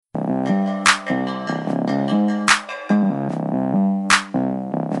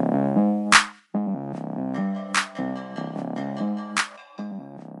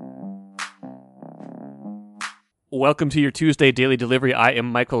Welcome to your Tuesday Daily Delivery. I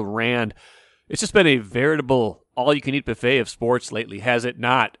am Michael Rand. It's just been a veritable all-you-can-eat buffet of sports lately, has it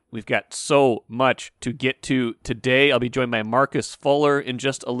not? We've got so much to get to today. I'll be joined by Marcus Fuller in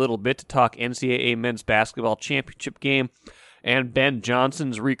just a little bit to talk NCAA men's basketball championship game and Ben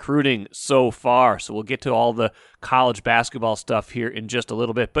Johnson's recruiting so far. So we'll get to all the college basketball stuff here in just a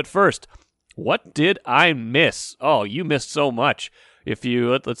little bit. But first, what did I miss? Oh, you missed so much. If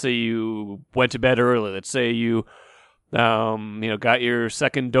you, let's say you went to bed early, let's say you got your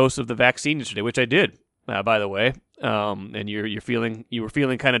second dose of the vaccine yesterday, which I did, by the way, and you were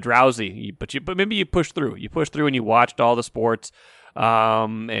feeling kind of drowsy, but maybe you pushed through. You pushed through and you watched all the sports,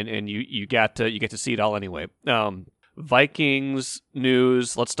 and you get to see it all anyway. Vikings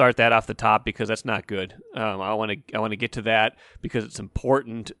news. Let's start that off the top because that's not good. I want to get to that because it's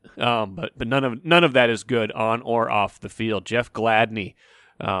important. But none of that is good on or off the field. Jeff Gladney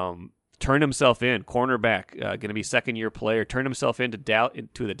turned himself in, cornerback, going to be second-year player, turned himself into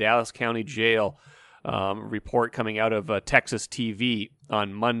the Dallas County Jail. Report coming out of Texas TV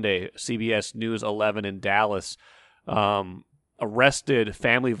on Monday, CBS News 11 in Dallas. Arrested,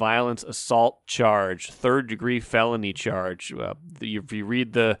 family violence assault charge, third-degree felony charge. If you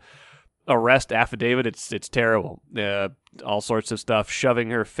read the arrest affidavit, it's terrible. All sorts of stuff, shoving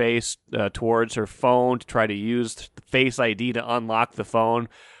her face towards her phone to try to use Face ID to unlock the phone.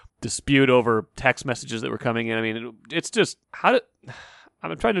 Dispute over text messages that were coming in. I mean, it's just I'm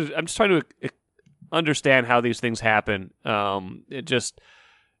just trying to understand how these things happen. It just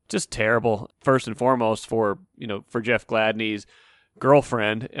terrible. First and foremost for Jeff Gladney's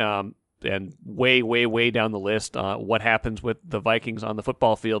girlfriend, and way down the list, what happens with the Vikings on the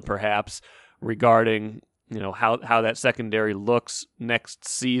football field, perhaps regarding how that secondary looks next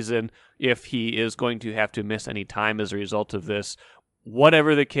season if he is going to have to miss any time as a result of this.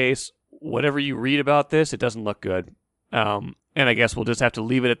 Whatever the case, whatever you read about this, it doesn't look good. And I guess we'll just have to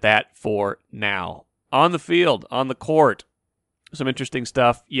leave it at that for now. On the field, on the court, some interesting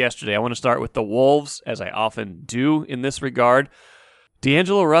stuff yesterday. I want to start with the Wolves, as I often do in this regard.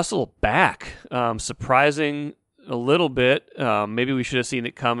 D'Angelo Russell back. Surprising a little bit. Maybe we should have seen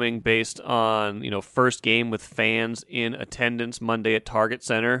it coming based on, first game with fans in attendance Monday at Target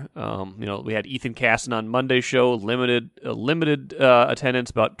Center. We had Ethan Casson on Monday's show, limited attendance,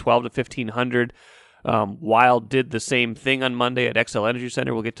 about 12 to 1,500. Wild did the same thing on Monday at XL Energy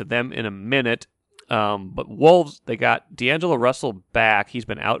Center. We'll get to them in a minute. But Wolves, they got D'Angelo Russell back. He's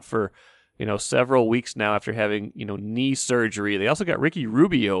been out for, several weeks now after having, knee surgery. They also got Ricky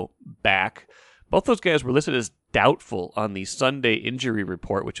Rubio back. Both those guys were listed as doubtful on the Sunday injury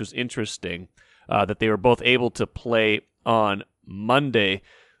report, which was interesting, that they were both able to play on Monday.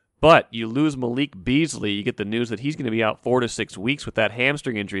 But you lose Malik Beasley. You get the news that he's going to be out 4 to 6 weeks with that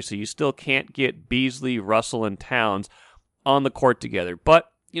hamstring injury, so you still can't get Beasley, Russell, and Towns on the court together.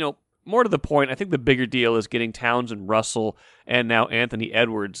 But, more to the point, I think the bigger deal is getting Towns and Russell and now Anthony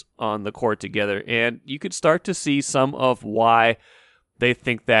Edwards on the court together. And you could start to see some of why they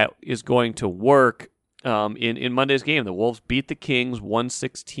think that is going to work in Monday's game. The Wolves beat the Kings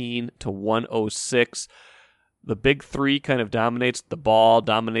 116 to 106. The big three kind of dominates the ball,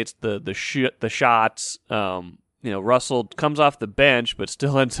 dominates the shots. Russell comes off the bench, but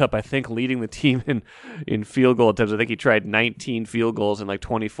still ends up, I think, leading the team in field goal attempts. I think he tried 19 field goals in like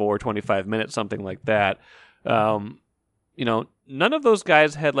 24, 25 minutes, something like that. None of those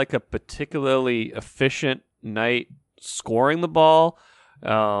guys had like a particularly efficient night scoring the ball.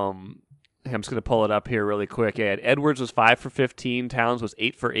 I'm just going to pull it up here really quick. Edwards was 5 for 15. Towns was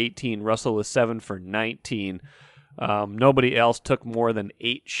 8 for 18. Russell was 7 for 19. Nobody else took more than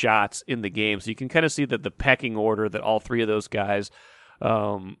 8 shots in the game. So you can kind of see that the pecking order that all three of those guys,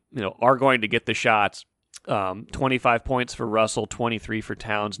 are going to get the shots. 25 points for Russell, 23 for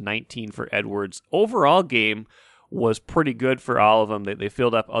Towns, 19 for Edwards. Overall game was pretty good for all of them. They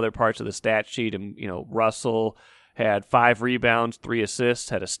filled up other parts of the stat sheet. And, Russell had 5 rebounds, 3 assists,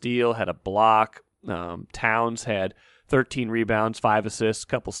 had a steal, had a block. Towns had 13 rebounds, 5 assists,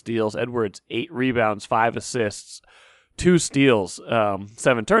 couple steals. Edwards, 8 rebounds, 5 assists, 2 steals,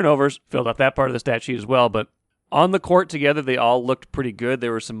 7 turnovers. Filled up that part of the stat sheet as well. But on the court together, they all looked pretty good.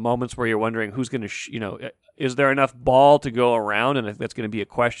 There were some moments where you're wondering who's going to, is there enough ball to go around? And I think that's going to be a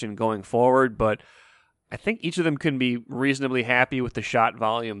question going forward. But I think each of them can be reasonably happy with the shot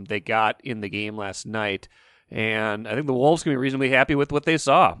volume they got in the game last night. And I think the Wolves can be reasonably happy with what they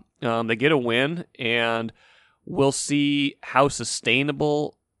saw. They get a win, and we'll see how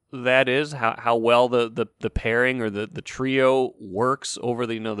sustainable that is, how well the pairing or the trio works over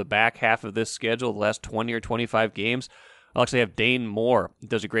the back half of this schedule, the last 20 or 25 games. I'll actually have Dane Moore, who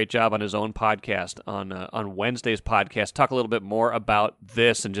does a great job on his own podcast, on Wednesday's podcast, talk a little bit more about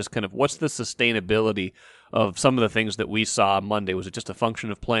this and just kind of what's the sustainability of some of the things that we saw on Monday. Was it just a function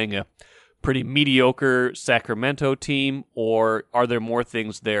of playing a pretty mediocre Sacramento team, or are there more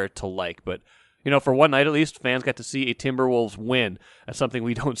things there to like? But for one night at least, fans got to see a Timberwolves win. That's something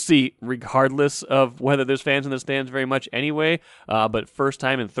we don't see regardless of whether there's fans in the stands very much anyway. But first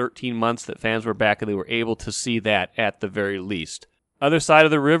time in 13 months that fans were back and they were able to see that at the very least. Other side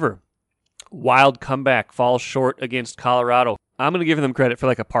of the river, Wild comeback falls short against Colorado. I'm going to give them credit for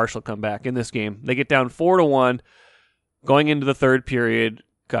like a partial comeback in this game. They get down 4-1 going into the third period.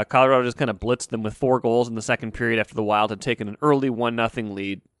 Colorado just kind of blitzed them with 4 goals in the second period after the Wild had taken an early 1-0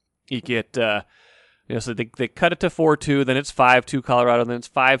 lead. You get, so they cut it to 4-2, then it's 5-2 Colorado, then it's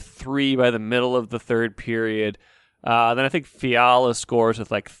 5-3 by the middle of the third period. Then I think Fiala scores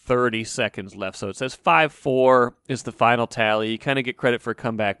with like 30 seconds left, so it says 5-4 is the final tally. You kind of get credit for a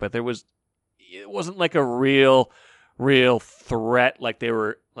comeback, but it wasn't like a real threat, like they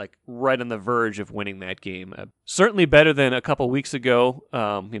were like right on the verge of winning that game. Certainly better than a couple weeks ago,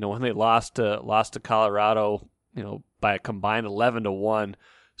 when they lost to Colorado, by a combined 11-1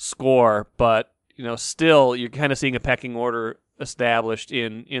 score, but still you're kind of seeing a pecking order established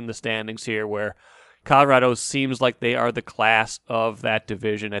in the standings here, where Colorado seems like they are the class of that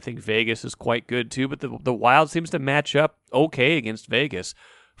division. I think Vegas is quite good too, but the Wild seems to match up okay against Vegas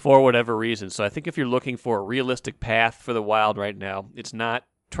for whatever reason. So I think if you're looking for a realistic path for the Wild right now, it's not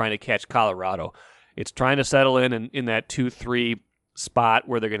trying to catch Colorado. It's trying to settle in that 2-3 spot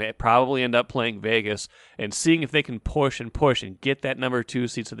where they're going to probably end up playing Vegas and seeing if they can push and get that number 2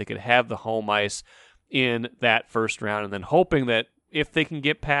 seed so they could have the home ice in that first round, and then hoping that if they can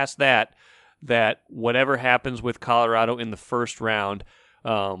get past that whatever happens with Colorado in the first round,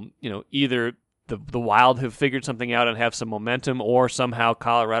 either the Wild have figured something out and have some momentum, or somehow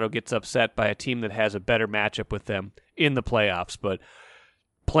Colorado gets upset by a team that has a better matchup with them in the playoffs. But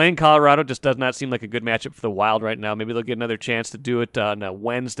playing Colorado just does not seem like a good matchup for the Wild right now. Maybe they'll get another chance to do it on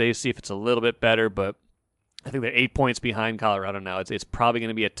Wednesday, see if it's a little bit better, but I think they're 8 points behind Colorado now. It's probably going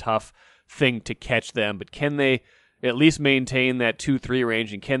to be a tough thing to catch them, but can they at least maintain that 2-3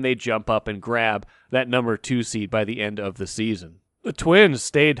 range, and can they jump up and grab that number 2 seed by the end of the season? The Twins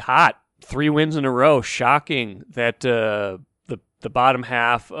stayed hot, 3 wins in a row. Shocking that the bottom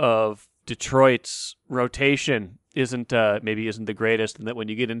half of Detroit's rotation isn't the greatest, and that when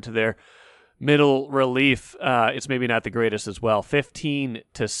you get into their middle relief, it's maybe not the greatest as well.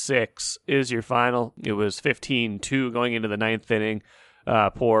 15-6 is your final. It was 15-2 going into the ninth inning.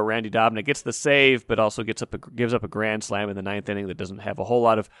 Poor Randy Dobnak gets the save, but also gives up a grand slam in the ninth inning that doesn't have a whole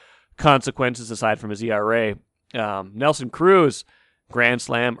lot of consequences aside from his ERA. Nelson Cruz, grand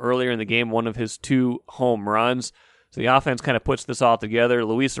slam earlier in the game, one of his 2 home runs. So the offense kind of puts this all together.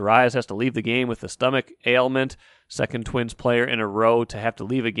 Luis Arias has to leave the game with a stomach ailment. Second Twins player in a row to have to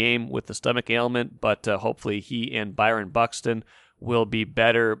leave a game with the stomach ailment, but hopefully he and Byron Buxton will be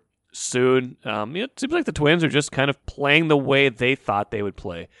better soon. It seems like the Twins are just kind of playing the way they thought they would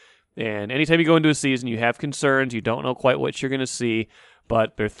play. And anytime you go into a season, you have concerns. You don't know quite what you're going to see,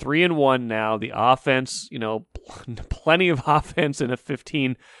 but they're 3-1 now. The offense, plenty of offense in a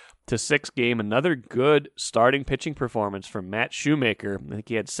 15-6 game. Another good starting pitching performance from Matt Shoemaker. I think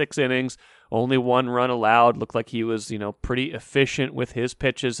he had 6 innings, only 1 run allowed. Looked like he was, pretty efficient with his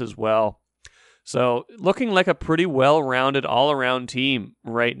pitches as well. So looking like a pretty well-rounded, all-around team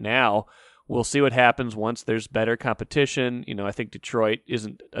right now. We'll see what happens once there's better competition. I think Detroit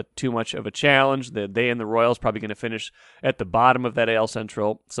isn't too much of a challenge. They and the Royals probably going to finish at the bottom of that AL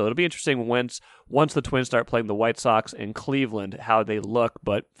Central. So it'll be interesting once the Twins start playing the White Sox and Cleveland, how they look.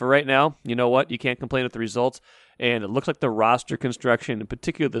 But for right now, you know what? You can't complain with the results. And it looks like the roster construction, in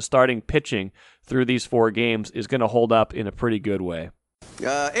particular the starting pitching through these 4 games, is going to hold up in a pretty good way.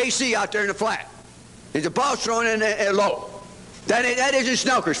 AC out there in the flat. There's a ball thrown in there low. That isn't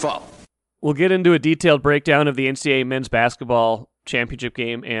Snelker's fault. We'll get into a detailed breakdown of the NCAA men's basketball championship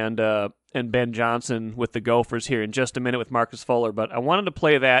game and Ben Johnson with the Gophers here in just a minute with Marcus Fuller, but I wanted to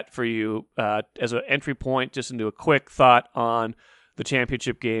play that for you as an entry point, just into a quick thought on the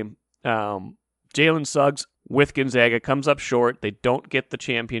championship game. Jalen Suggs with Gonzaga comes up short. They don't get the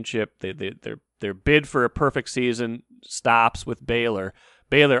championship. Their bid for a perfect season stops with Baylor.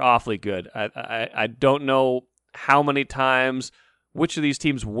 Baylor awfully good. I don't know how many times which of these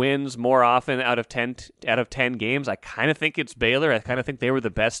teams wins more often out of 10 games. I kind of think it's Baylor. I kind of think they were the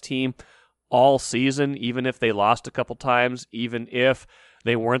best team all season, even if they lost a couple times, even if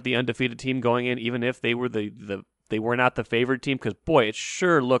they weren't the undefeated team going in, even if they were the they were not the favored team, because boy, it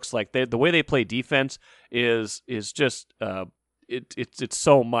sure looks like the way they play defense is just it's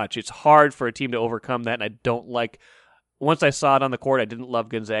so much. It's hard for a team to overcome that, and I don't like. Once I saw it on the court, I didn't love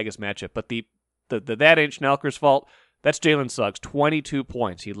Gonzaga's matchup. But the that ain't Schnelker's fault. That's Jalen Suggs, 22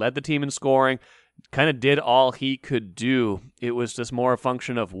 points. He led the team in scoring, kind of did all he could do. It was just more a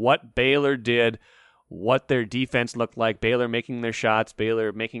function of what Baylor did, what their defense looked like, Baylor making their shots,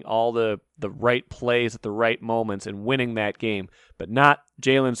 Baylor making all the right plays at the right moments and winning that game. But not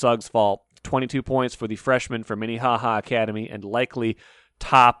Jalen Suggs' fault. 22 points for the freshman from Minnehaha Academy, and likely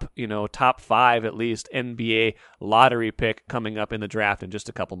top 5 at least NBA lottery pick coming up in the draft in just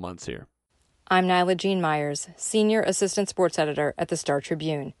a couple months here. I'm Nyla Jean Myers, Senior Assistant Sports Editor at the Star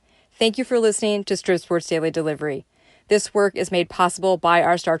Tribune. Thank you for listening to Strip Sports Daily Delivery. This work is made possible by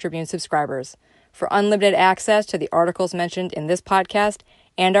our Star Tribune subscribers. For unlimited access to the articles mentioned in this podcast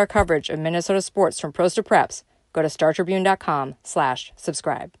and our coverage of Minnesota sports from pros to preps, go to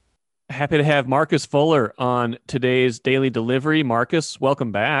startribune.com/subscribe. Happy to have Marcus Fuller on today's Daily Delivery. Marcus,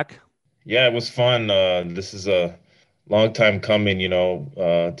 welcome back. Yeah, it was fun. This is a long time coming,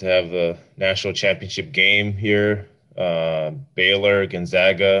 to have the national championship game here. Baylor,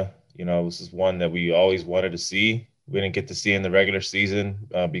 Gonzaga, this is one that we always wanted to see. We didn't get to see in the regular season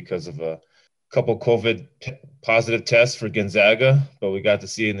because of a couple COVID positive tests for Gonzaga, but we got to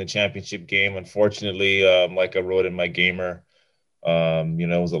see it in the championship game. Unfortunately, like I wrote in my Gamer,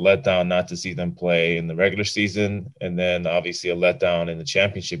 it was a letdown not to see them play in the regular season, and then obviously a letdown in the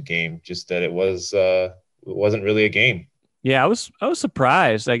championship game, just that it wasn't really a game. Yeah, I was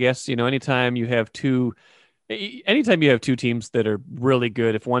surprised. I guess, anytime you have two teams that are really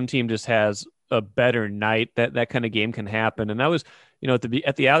good, if one team just has a better night, that kind of game can happen. And I was, at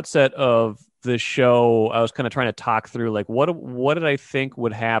the outset of the show, I was kind of trying to talk through like what did I think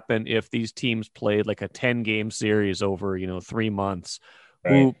would happen if these teams played like a 10-game series over 3 months,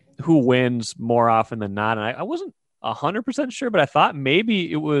 right? Who wins more often than not. And I wasn't 100% sure, but I thought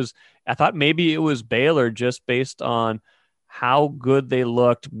maybe it was Baylor, just based on how good they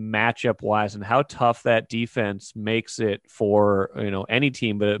looked matchup wise and how tough that defense makes it for any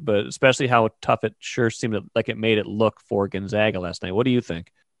team, but especially how tough it sure seemed like it made it look for Gonzaga last night. What do you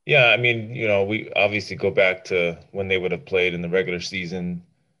think? Yeah, I mean, we obviously go back to when they would have played in the regular season,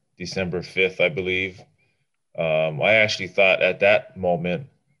 December 5th, I believe. I actually thought at that moment,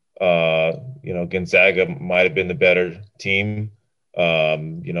 Gonzaga might have been the better team.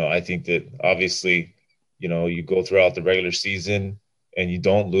 I think that obviously, you go throughout the regular season and you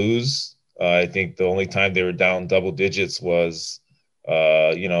don't lose. I think the only time they were down double digits was,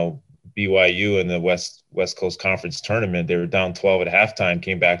 BYU in the West Coast Conference tournament. They were down 12 at halftime,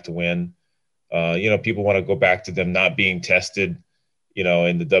 came back to win. People want to go back to them not being tested,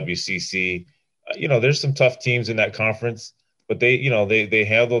 in the WCC. There's some tough teams in that conference, but they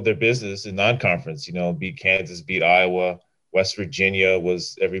handled their business in non-conference. Beat Kansas, beat Iowa. West Virginia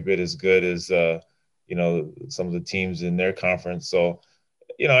was every bit as good as some of the teams in their conference. So,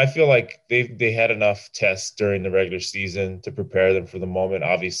 I feel like they had enough tests during the regular season to prepare them for the moment.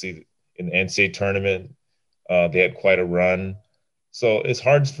 Obviously, in the NCAA tournament, they had quite a run. So it's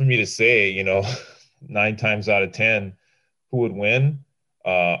hard for me to say, 9 times out of 10 who would win.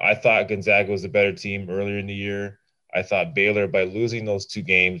 I thought Gonzaga was a better team earlier in the year. I thought Baylor, by losing those 2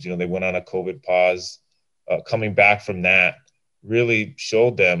 games, they went on a COVID pause. Coming back from that really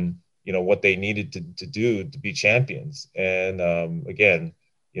showed them, what they needed to do to be champions. And again,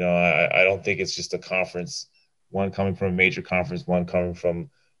 I don't think it's just a conference, one coming from a major conference, one coming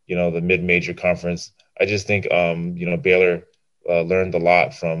from, the mid-major conference. I just think, Baylor learned a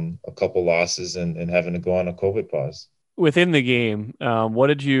lot from a couple losses and having to go on a COVID pause. Within the game, what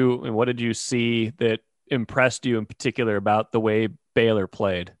did you see that impressed you in particular about the way Baylor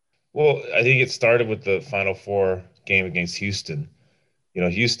played? Well, I think it started with the Final Four game against Houston.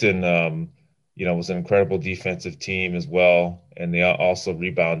 Houston, was an incredible defensive team as well, and they also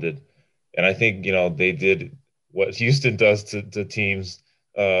rebounded. And I think, they did what Houston does to teams.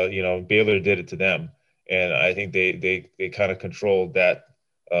 Baylor did it to them. And I think they kind of controlled that,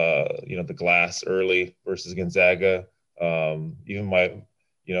 the glass early versus Gonzaga. Even my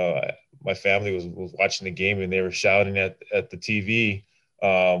family was watching the game and they were shouting at the TV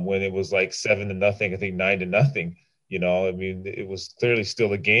when it was like 7-0, I think 9-0. It was clearly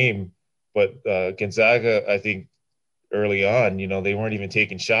still a game, but Gonzaga, I think early on, they weren't even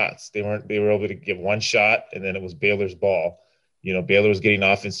taking shots. They were able to get one shot and then it was Baylor's ball. Baylor was getting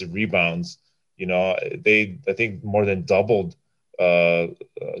offensive rebounds. They, I think, more than doubled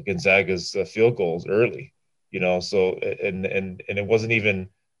Gonzaga's field goals early, so, and it wasn't even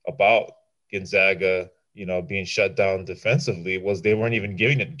about Gonzaga being shut down defensively was they weren't even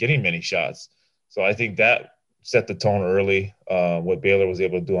getting many shots. So I think that set the tone early. What Baylor was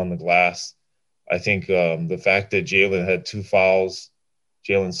able to do on the glass. I think the fact that Jalen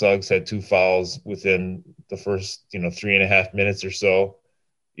Suggs had 2 fouls within the first 3.5 minutes or so.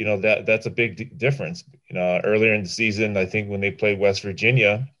 That's a big difference. Earlier in the season, I think when they played West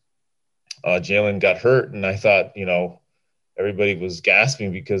Virginia, Jalen got hurt, and I thought everybody was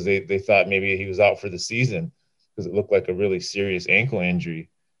gasping because they thought maybe he was out for the season because it looked like a really serious ankle injury.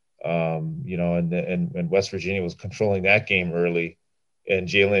 And West Virginia was controlling that game early, and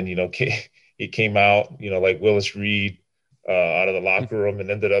Jalen, he came out, like Willis Reed, out of the locker room and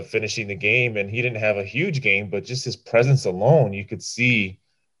ended up finishing the game. And he didn't have a huge game, but just his presence alone, you could see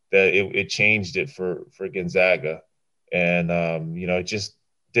that it changed it for Gonzaga. And, it just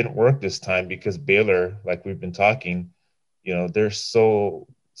didn't work this time because Baylor, like we've been talking, they're so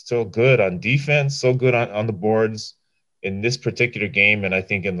good on defense, so good on the boards in this particular game. And I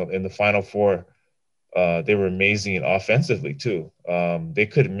think in the Final Four, they were amazing offensively too. They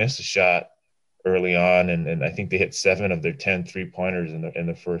couldn't miss a shot early on, and I think they hit 7 of their 10 3-pointers in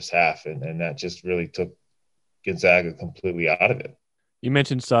the first half, and that just really took Gonzaga completely out of it. You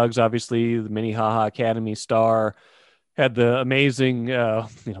mentioned Suggs, obviously the Minnehaha Academy star, had the amazing,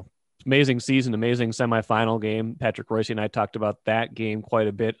 amazing season, amazing semifinal game. Patrick Royce and I talked about that game quite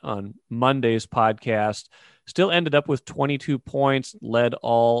a bit on Monday's podcast. Still ended up with 22 points, led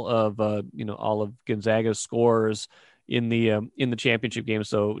all of Gonzaga's scores in the championship game.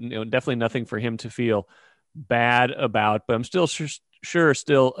 So definitely nothing for him to feel bad about. But I'm still sure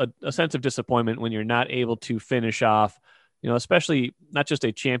a sense of disappointment when you're not able to finish off, especially not just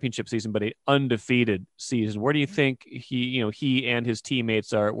a championship season, but a undefeated season. Where do you think he and his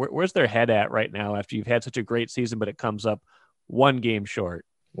teammates are? Where's their head at right now after you've had such a great season, but it comes up one game short?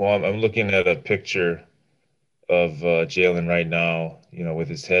 Well, I'm looking at a picture of Jalen right now, with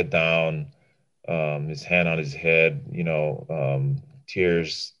his head down, his hand on his head,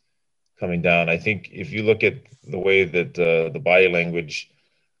 tears coming down. I think if you look at the way that the body language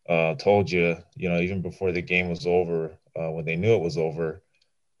told you, even before the game was over, when they knew it was over,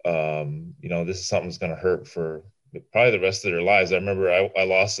 this is something that's going to hurt for probably the rest of their lives. I remember I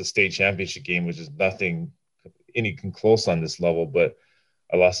lost the state championship game, which is nothing anything close on this level, but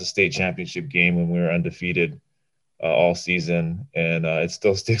I lost the state championship game when we were undefeated all season, and it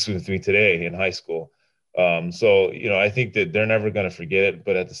still sticks with me today in high school. So I think that they're never going to forget it,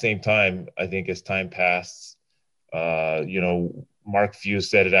 but at the same time, I think as time passes, Mark Few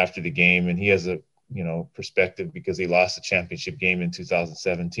said it after the game, and he has a perspective because he lost the championship game in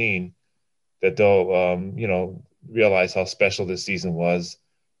 2017, that they'll realize how special this season was.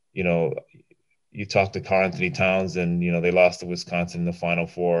 You talk to Karl Anthony Towns, and they lost to Wisconsin in the Final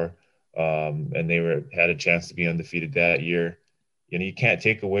Four. And they had a chance to be undefeated that year. You can't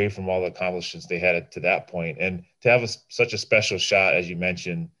take away from all the accomplishments they had to that point, and to have such a special shot, as you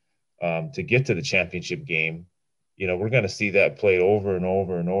mentioned, to get to the championship game. We're going to see that played over and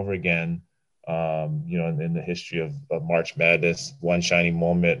over and over again. In the history of March Madness, one shining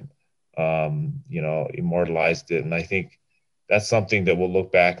moment, immortalized it, and I think that's something that we'll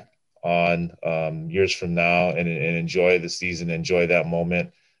look back on years from now and enjoy the season, enjoy that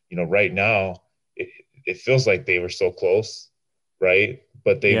moment. Right now, it feels like they were so close, right?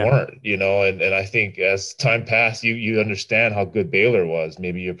 But they weren't, and I think as time passed, you understand how good Baylor was.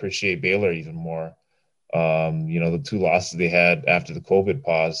 Maybe you appreciate Baylor even more. The 2 losses they had after the COVID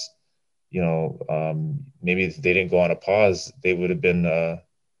pause, maybe if they didn't go on a pause, they would have been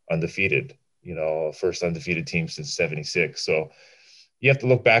undefeated, first undefeated team since '76. So you have to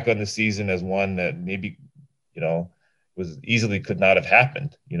look back on the season as one that maybe, was easily could not have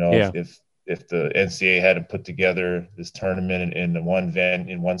happened. If the NCAA hadn't put together this tournament in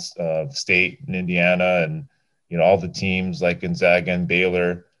one state in Indiana, and all the teams like Gonzaga and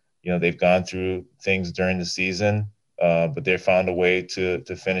Baylor, they've gone through things during the season, but they found a way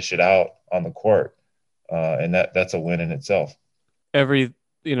to finish it out on the court, and that's a win in itself. Every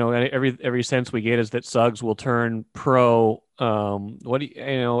sense we get is that Suggs will turn pro.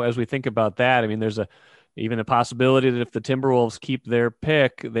 As we think about that, I mean, there's even a possibility that if the Timberwolves keep their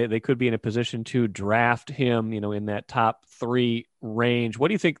pick, they could be in a position to draft him, in that top 3 range. What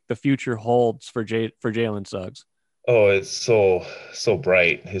do you think the future holds for Jalen Suggs? Oh, it's so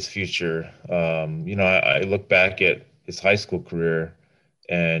bright, his future. I look back at his high school career,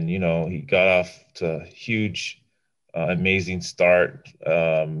 and he got off to a huge, amazing start.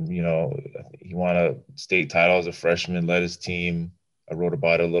 He won a state title as a freshman, led his team. I wrote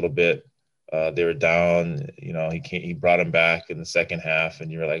about it a little bit. They were down, he brought him back in the second half, and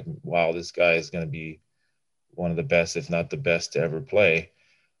you're like, wow, this guy is going to be one of the best, if not the best, to ever play.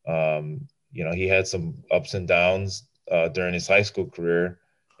 He had some ups and downs during his high school career,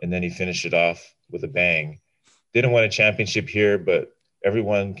 and then he finished it off with a bang. Didn't win a championship here, but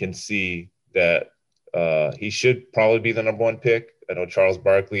everyone can see that he should probably be the number one pick. I know Charles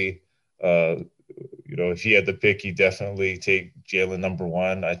Barkley, if he had the pick, he'd definitely take Jalen number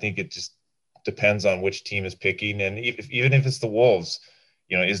one. I think it just depends on which team is picking. And even if it's the Wolves,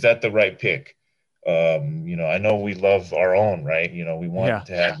 is that the right pick? I know we love our own, right? We want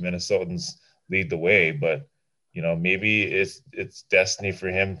to have Minnesotans lead the way, but maybe it's destiny for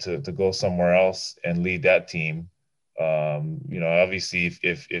him to go somewhere else and lead that team. Obviously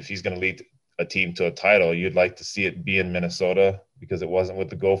if he's going to lead a team to a title, you'd like to see it be in Minnesota because it wasn't with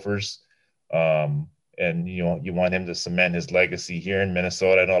the Gophers. And you want him to cement his legacy here in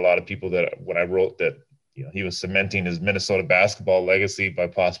Minnesota. I know a lot of people that when I wrote that, he was cementing his Minnesota basketball legacy by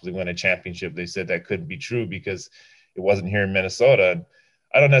possibly winning a championship, they said that couldn't be true because it wasn't here in Minnesota. And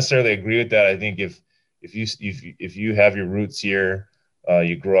I don't necessarily agree with that. I think if you have your roots here,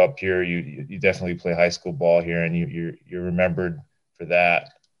 you grow up here, you definitely play high school ball here, and you're remembered for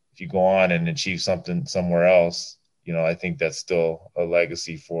that. If you go on and achieve something somewhere else, I think that's still a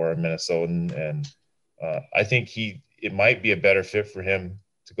legacy for a Minnesotan. And I think it might be a better fit for him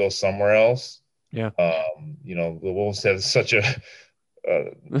to go somewhere else. Yeah. The Wolves have such a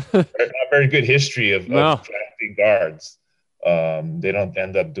not very good history of drafting guards. They don't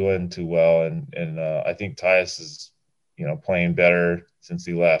end up doing too well. And I think Tyus is, playing better since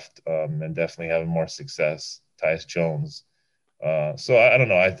he left, and definitely having more success, Tyus Jones. So I don't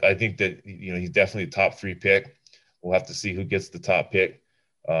know. I think that, he's definitely a top 3 pick. We'll have to see who gets the top pick.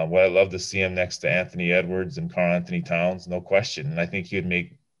 What I'd love to see him next to Anthony Edwards and Karl Anthony Towns, no question. And I think he would make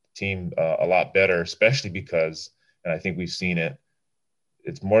the team a lot better, especially because, and I think we've seen it,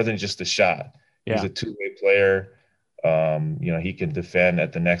 it's more than just a shot. Yeah. He's a two-way player. He can defend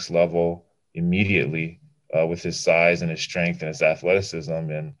at the next level immediately with his size and his strength and his athleticism.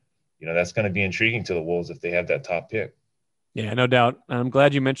 And, that's going to be intriguing to the Wolves if they have that top pick. Yeah, no doubt. I'm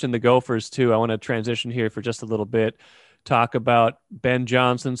glad you mentioned the Gophers too. I want to transition here for just a little bit, talk about Ben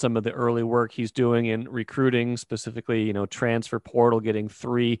Johnson, some of the early work he's doing in recruiting, specifically, transfer portal, getting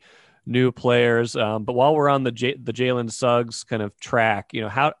 3 new players. But while we're on the Jalen Suggs kind of track,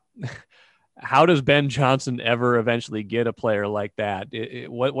 how does Ben Johnson ever eventually get a player like that?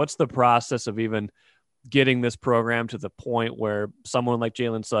 What's the process of even getting this program to the point where someone like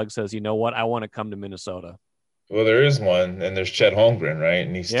Jalen Suggs says, you know what, I want to come to Minnesota? Well, there is one, and there's Chet Holmgren, right?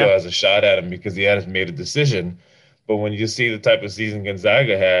 And he still has a shot at him because he hasn't made a decision. But when you see the type of season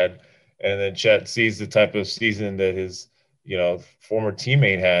Gonzaga had, and then Chet sees the type of season that his, former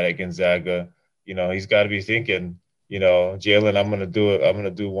teammate had at Gonzaga, he's got to be thinking, Jalen, I'm going to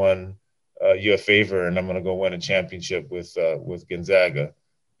do you a favor, and I'm going to go win a championship with Gonzaga.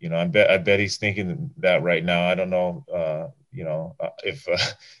 I bet he's thinking that right now. I don't know, if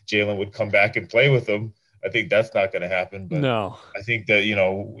Jalen would come back and play with him. I think that's not going to happen. But no, I think that,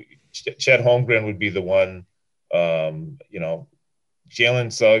 Chet Holmgren would be the one, Jalen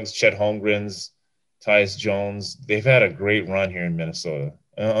Suggs, Chet Holmgren's, Tyus Jones. They've had a great run here in Minnesota,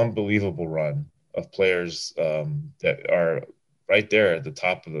 an unbelievable run of players that are right there at the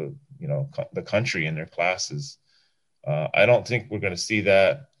top of the country in their classes. I don't think we're going to see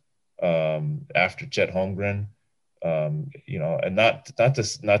that after Chet Holmgren. And not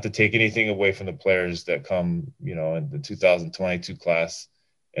to take anything away from the players that come, in the 2022 class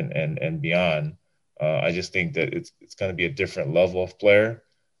and beyond. I just think that it's going to be a different level of player.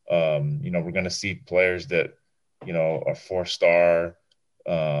 We're going to see players that, are 4-star,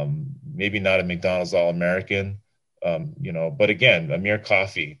 maybe not a McDonald's All-American, but again, Amir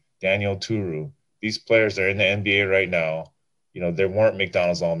Coffey, Daniel Turu, these players are in the NBA right now. They weren't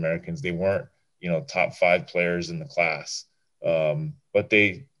McDonald's All-Americans. They weren't, top 5 players in the class. But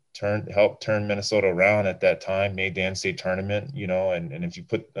they helped turn Minnesota around at that time, made the NCAA tournament, and if you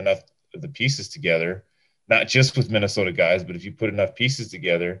put enough of the pieces together, not just with Minnesota guys, but if you put enough pieces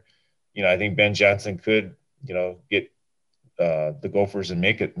together, I think Ben Johnson could, get the Gophers and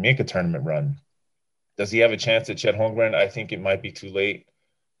make a tournament run. Does he have a chance at Chet Holmgren? I think it might be too late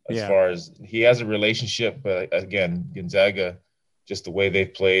as far as he has a relationship, but again, Gonzaga, just the way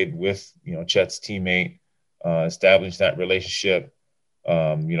they've played with, Chet's teammate, established that relationship.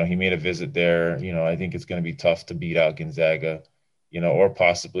 He made a visit there. I think it's going to be tough to beat out Gonzaga, or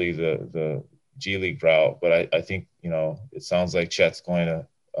possibly the G League route. But I think, it sounds like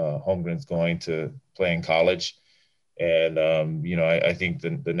Holmgren's going to play in college. And, I think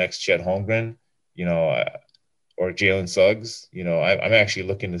the next Chet Holmgren, or Jalen Suggs, I'm actually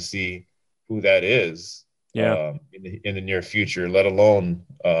looking to see who that is. Yeah. in the near future, let alone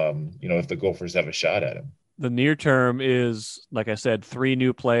if the Gophers have a shot at him. The near term is, like I said, 3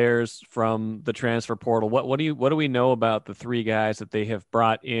 new players from the transfer portal. What do we know about the 3 guys that they have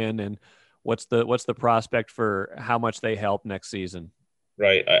brought in, and what's the prospect for how much they help next season?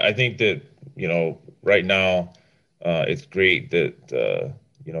 Right. I think that right now it's great that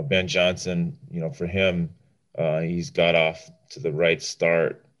Ben Johnson, for him, he's got off to the right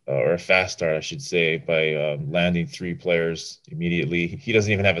start, or a fast start, I should say, by landing 3 players immediately. He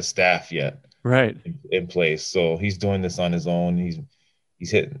doesn't even have a staff yet. Right. In place. So he's doing this on his own. He's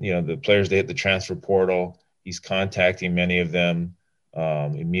hit, the players that hit the transfer portal. He's contacting many of them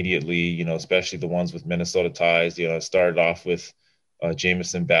immediately, especially the ones with Minnesota ties. It started off with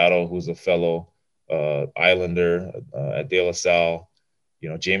Jamison Battle, who's a fellow Islander at De La Salle.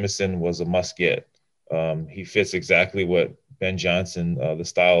 Jamison was a must get. He fits exactly what Ben Johnson, the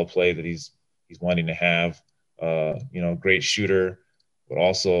style of play that he's wanting to have. Great shooter, but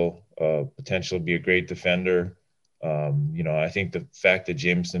also potential to be a great defender. I think the fact that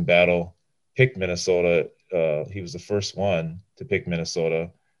Jamison Battle picked Minnesota, he was the first one to pick Minnesota.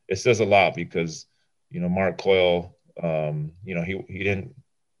 It says a lot because, Mark Coyle, he didn't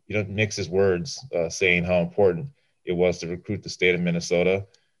mix his words saying how important it was to recruit the state of Minnesota.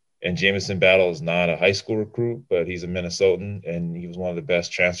 And Jamison Battle is not a high school recruit, but he's a Minnesotan, and he was one of the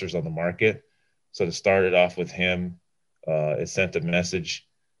best transfers on the market. So to start it off with him, it sent a message.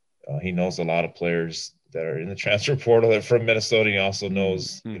 He knows a lot of players that are in the transfer portal that are from Minnesota. He also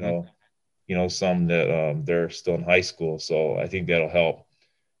knows, some that they're still in high school. So I think that'll help.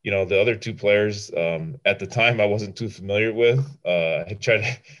 The other 2 players, at the time I wasn't too familiar with. I tried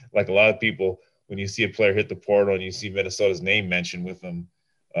to, like a lot of people, when you see a player hit the portal and you see Minnesota's name mentioned with them,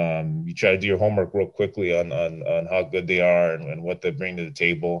 you try to do your homework real quickly on how good they are and what they bring to the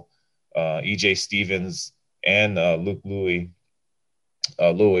table. EJ Stevens and Luke Louie,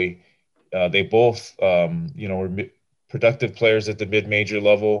 they both, were productive players at the mid-major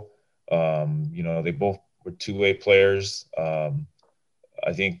level. They both were 2-way players.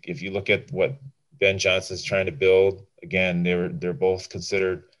 I think if you look at what Ben Johnson's trying to build, again, they're both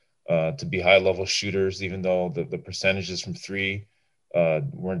considered to be high-level shooters, even though the percentages from 3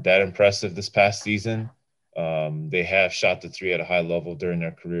 weren't that impressive this past season. They have shot the 3 at a high level during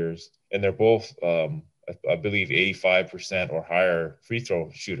their careers, and they're both, I believe, 85% or higher free throw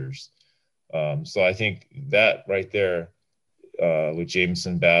shooters. So I think that right there, with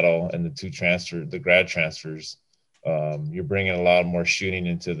Jamison Battle and the grad transfers, you're bringing a lot more shooting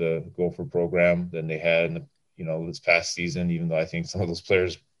into the Gopher program than they had in this past season, even though I think some of those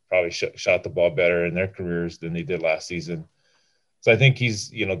players probably shot the ball better in their careers than they did last season. So I think he's,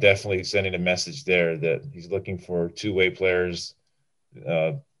 definitely sending a message there that he's looking for 2-way players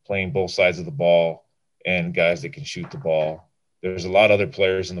playing both sides of the ball and guys that can shoot the ball. There's a lot of other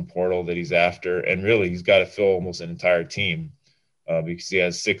players in the portal that he's after, and really he's got to fill almost an entire team because he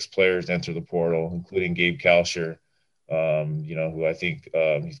has 6 players enter the portal, including Gabe Kalsher, who I think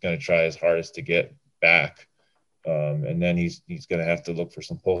he's going to try his hardest to get back. And then he's going to have to look for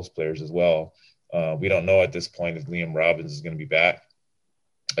some post players as well. We don't know at this point if Liam Robbins is going to be back.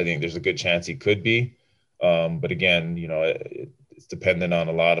 I think there's a good chance he could be. But again, it's dependent on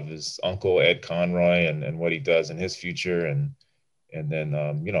a lot of his uncle, Ed Conroy, and what he does in his future. And then,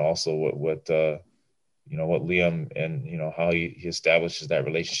 also what Liam and, how he establishes that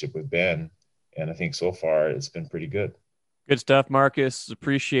relationship with Ben. And I think so far it's been pretty good. Good stuff, Marcus.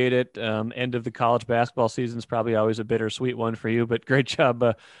 Appreciate it. End of the college basketball season is probably always a bittersweet one for you, but great job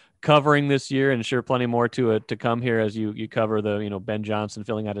covering this year, and sure plenty more to come here as you cover the Ben Johnson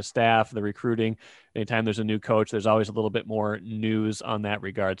filling out his staff, the recruiting. Anytime there's a new coach, there's always a little bit more news on that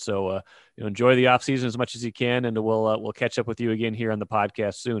regard. So enjoy the off season as much as you can, and we'll catch up with you again here on the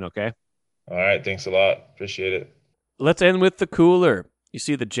podcast soon. Okay. All right. Thanks a lot. Appreciate it. Let's end with the cooler. You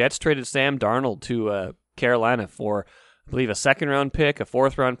see, the Jets traded Sam Darnold to Carolina for, I believe, a 2nd-round pick, a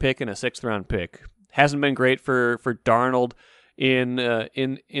 4th-round pick, and a 6th-round pick. Hasn't been great for Darnold in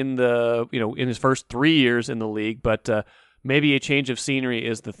his first 3 years in the league, but maybe a change of scenery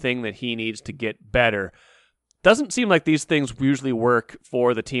is the thing that he needs to get better. Doesn't seem like these things usually work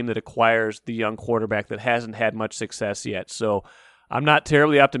for the team that acquires the young quarterback that hasn't had much success yet. So I'm not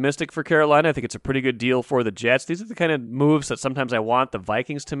terribly optimistic for Carolina. I think it's a pretty good deal for the Jets. These are the kind of moves that sometimes I want the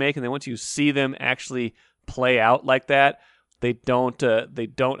Vikings to make, and then once you see them actually play out like that, they don't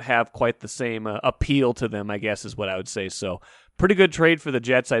have quite the same appeal to them, I guess is what I would say. So pretty good trade for the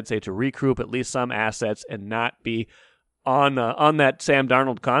Jets, I'd say, to recoup at least some assets and not be on that Sam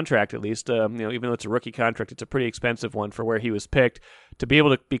Darnold contract, at least. Even though it's a rookie contract, it's a pretty expensive one for where he was picked. to be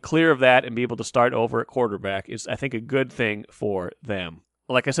able to be clear of that and be able to start over at quarterback is, I think, a good thing for them.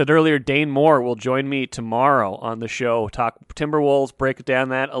 Like I said earlier, Dane Moore will join me tomorrow on the show, talk Timberwolves, break down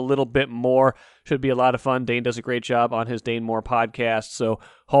that a little bit more. Should be a lot of fun. Dane does a great job on his Dane Moore podcast, so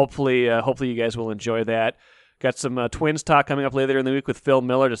hopefully you guys will enjoy that. Got some Twins talk coming up later in the week with Phil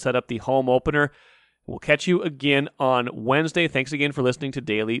Miller to set up the home opener. We'll catch you again on Wednesday. Thanks again for listening to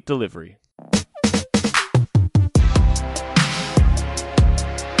Daily Delivery.